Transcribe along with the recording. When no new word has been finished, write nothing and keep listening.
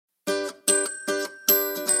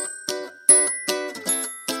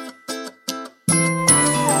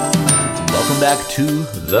back to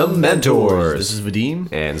The Mentors. This is Vadim.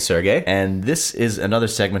 And Sergey. And this is another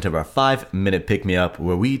segment of our 5-minute pick-me-up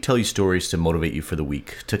where we tell you stories to motivate you for the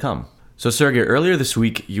week to come. So Sergey, earlier this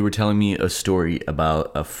week you were telling me a story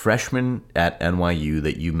about a freshman at NYU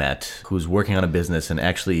that you met who's working on a business, and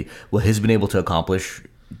actually what he's been able to accomplish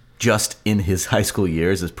just in his high school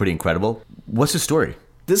years is pretty incredible. What's the story?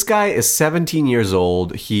 This guy is 17 years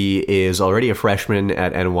old. He is already a freshman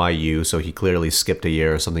at NYU, so he clearly skipped a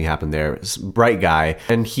year or something happened there. Bright guy.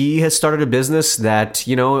 And he has started a business that,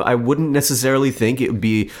 I wouldn't necessarily think it would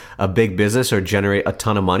be a big business or generate a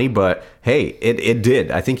ton of money, but hey, it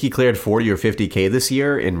did. I think he cleared 40 or 50K this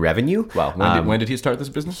year in revenue. Wow. When did he start this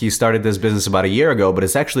business? He started this business about a year ago, but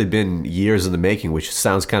it's actually been years in the making, which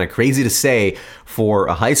sounds kind of crazy to say for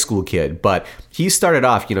a high school kid. But he started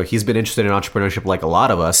off, he's been interested in entrepreneurship like a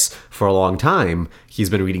lot of us for a long time.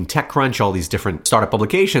 He's been reading TechCrunch, all these different startup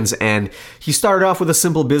publications, and he started off with a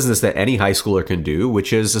simple business that any high schooler can do,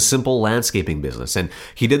 which is a simple landscaping business. And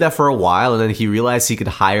he did that for a while, and then he realized he could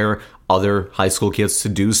hire other high school kids to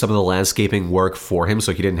do some of the landscaping work for him,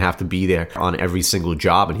 so he didn't have to be there on every single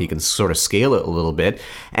job, and he can sort of scale it a little bit.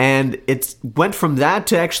 And it went from that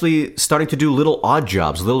to actually starting to do little odd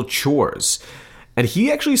jobs, little chores. And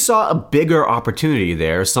he actually saw a bigger opportunity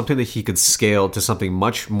there, something that he could scale to something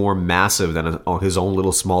much more massive than his own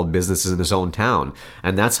little small businesses in his own town.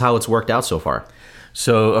 And that's how it's worked out so far.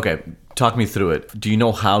 So, okay, talk me through it. Do you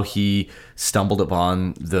know how he stumbled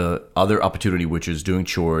upon the other opportunity, which is doing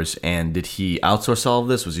chores? And did he outsource all of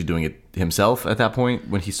this? Was he doing it himself at that point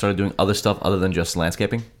when he started doing other stuff other than just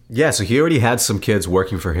landscaping? Yeah, so he already had some kids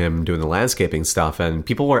working for him doing the landscaping stuff, and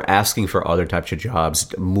people were asking for other types of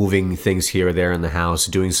jobs, moving things here or there in the house,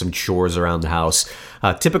 doing some chores around the house,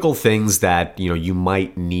 typical things that you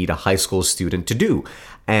might need a high school student to do.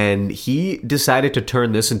 And he decided to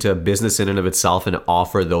turn this into a business in and of itself and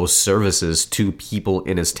offer those services to people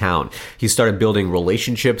in his town. He started building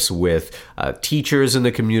relationships with teachers in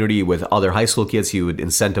the community, with other high school kids. He would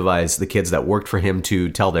incentivize the kids that worked for him to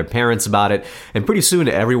tell their parents about it. And pretty soon,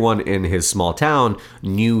 everyone in his small town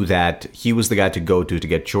knew that he was the guy to go to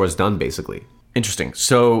get chores done, basically. Interesting.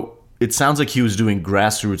 So it sounds like he was doing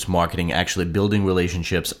grassroots marketing, actually building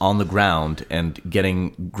relationships on the ground and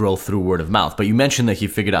getting growth through word of mouth. But you mentioned that he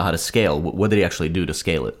figured out how to scale. What did he actually do to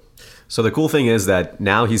scale it? So the cool thing is that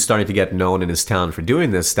now he's starting to get known in his town for doing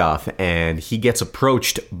this stuff, and he gets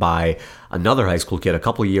approached by another high school kid a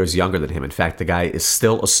couple of years younger than him. In fact, the guy is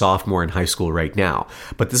still a sophomore in high school right now.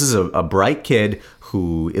 But this is a bright kid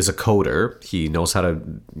who is a coder. He knows how to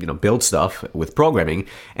build stuff with programming.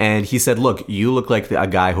 And he said, look, you look like a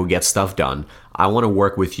guy who gets stuff done. I want to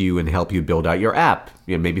work with you and help you build out your app,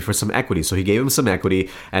 maybe for some equity. So he gave him some equity,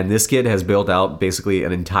 and this kid has built out basically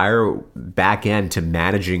an entire back end to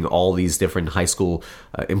managing all these different high school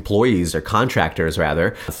employees, or contractors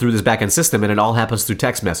rather, through this back end system, and it all happens through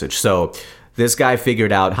text message. So this guy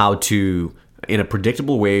figured out how to, in a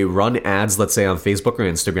predictable way, run ads, let's say on Facebook or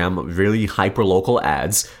Instagram, really hyper-local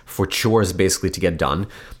ads for chores basically to get done.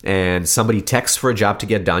 And somebody texts for a job to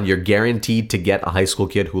get done. You're guaranteed to get a high school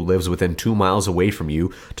kid who lives within 2 miles away from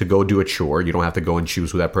you to go do a chore. You don't have to go and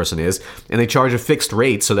choose who that person is. And they charge a fixed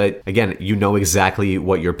rate so that, again, you know exactly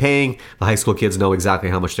what you're paying. The high school kids know exactly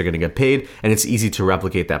how much they're going to get paid. And it's easy to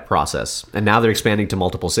replicate that process. And now they're expanding to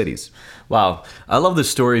multiple cities. Wow. I love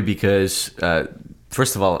this story because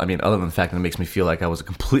first of all, other than the fact that it makes me feel like I was a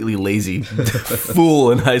completely lazy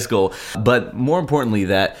fool in high school, but more importantly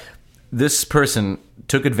that this person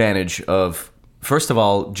took advantage of, first of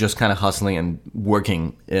all, just kind of hustling and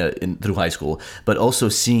working through high school, but also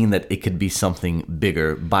seeing that it could be something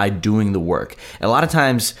bigger by doing the work. And a lot of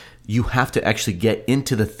times you have to actually get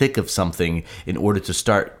into the thick of something in order to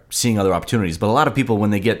start seeing other opportunities. But a lot of people,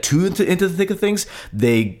 when they get too into the thick of things,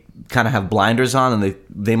 they kind of have blinders on, and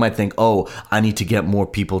they might think, oh, I need to get more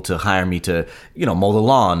people to hire me to, mow the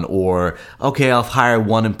lawn, or, okay, I'll hire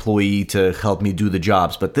one employee to help me do the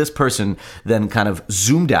jobs. But this person then kind of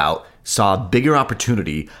zoomed out, saw a bigger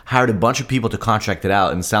opportunity, hired a bunch of people to contract it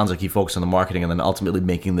out, and it sounds like he focused on the marketing and then ultimately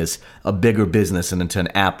making this a bigger business and into an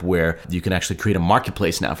app where you can actually create a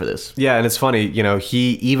marketplace now for this. Yeah, and it's funny,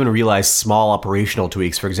 he even realized small operational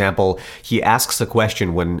tweaks. For example, he asks a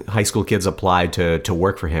question when high school kids apply to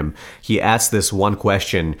work for him. He asks this one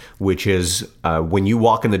question, which is, when you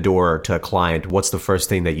walk in the door to a client, what's the first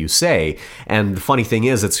thing that you say? And the funny thing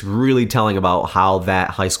is, it's really telling about how that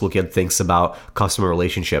high school kid thinks about customer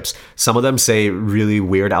relationships. Some of them say really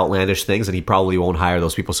weird, outlandish things, and he probably won't hire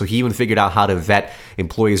those people. So he even figured out how to vet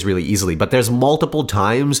employees really easily. But there's multiple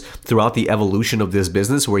times throughout the evolution of this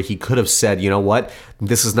business where he could have said, you know what,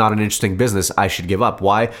 this is not an interesting business, I should give up.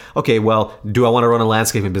 Why? Okay, well, do I want to run a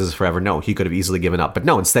landscaping business forever? No, he could have easily given up. But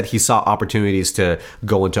no, instead he saw opportunities to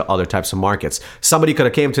go into other types of markets. Somebody could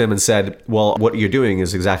have came to him and said, well, what you're doing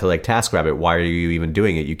is exactly like TaskRabbit. Why are you even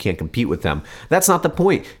doing it? You can't compete with them. That's not the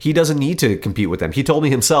point. He doesn't need to compete with them. He told me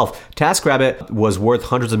himself, TaskRabbit was worth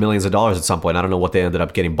hundreds of millions of dollars at some point. I don't know what they ended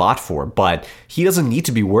up getting bought for, but he doesn't need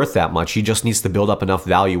to be worth that much. He just needs to build up enough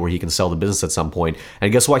value where he can sell the business at some point.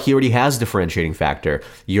 And guess what? He already has differentiating factor.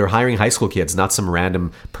 You're hiring high school kids, not some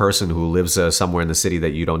random person who lives somewhere in the city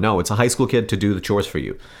that you don't know. It's a high school kid to do the chores for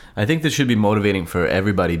you. I think this should be motivating for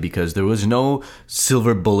everybody because there was no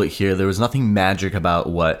silver bullet here. There was nothing magic about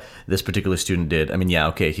what this particular student did. I mean, yeah,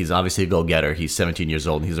 okay, he's obviously a go-getter. He's 17 years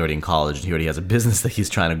old and he's already in college and he already has a business that he's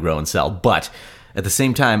trying to grow and sell. But at the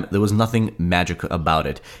same time, there was nothing magic about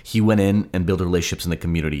it. He went in and built relationships in the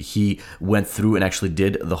community. He went through and actually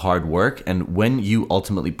did the hard work. And when you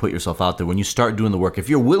ultimately put yourself out there, when you start doing the work, if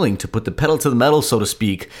you're willing to put the pedal to the metal, so to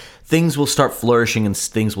speak, things will start flourishing and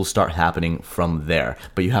things will start happening from there.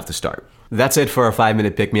 But you have to start. That's it for our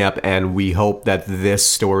 5-minute pick-me-up, and we hope that this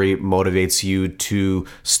story motivates you to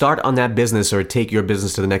start on that business or take your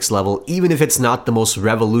business to the next level. Even if it's not the most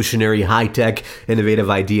revolutionary, high-tech, innovative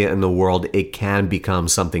idea in the world, it can become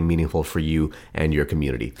something meaningful for you and your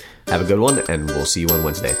community. Have a good one, and we'll see you on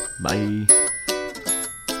Wednesday. Bye.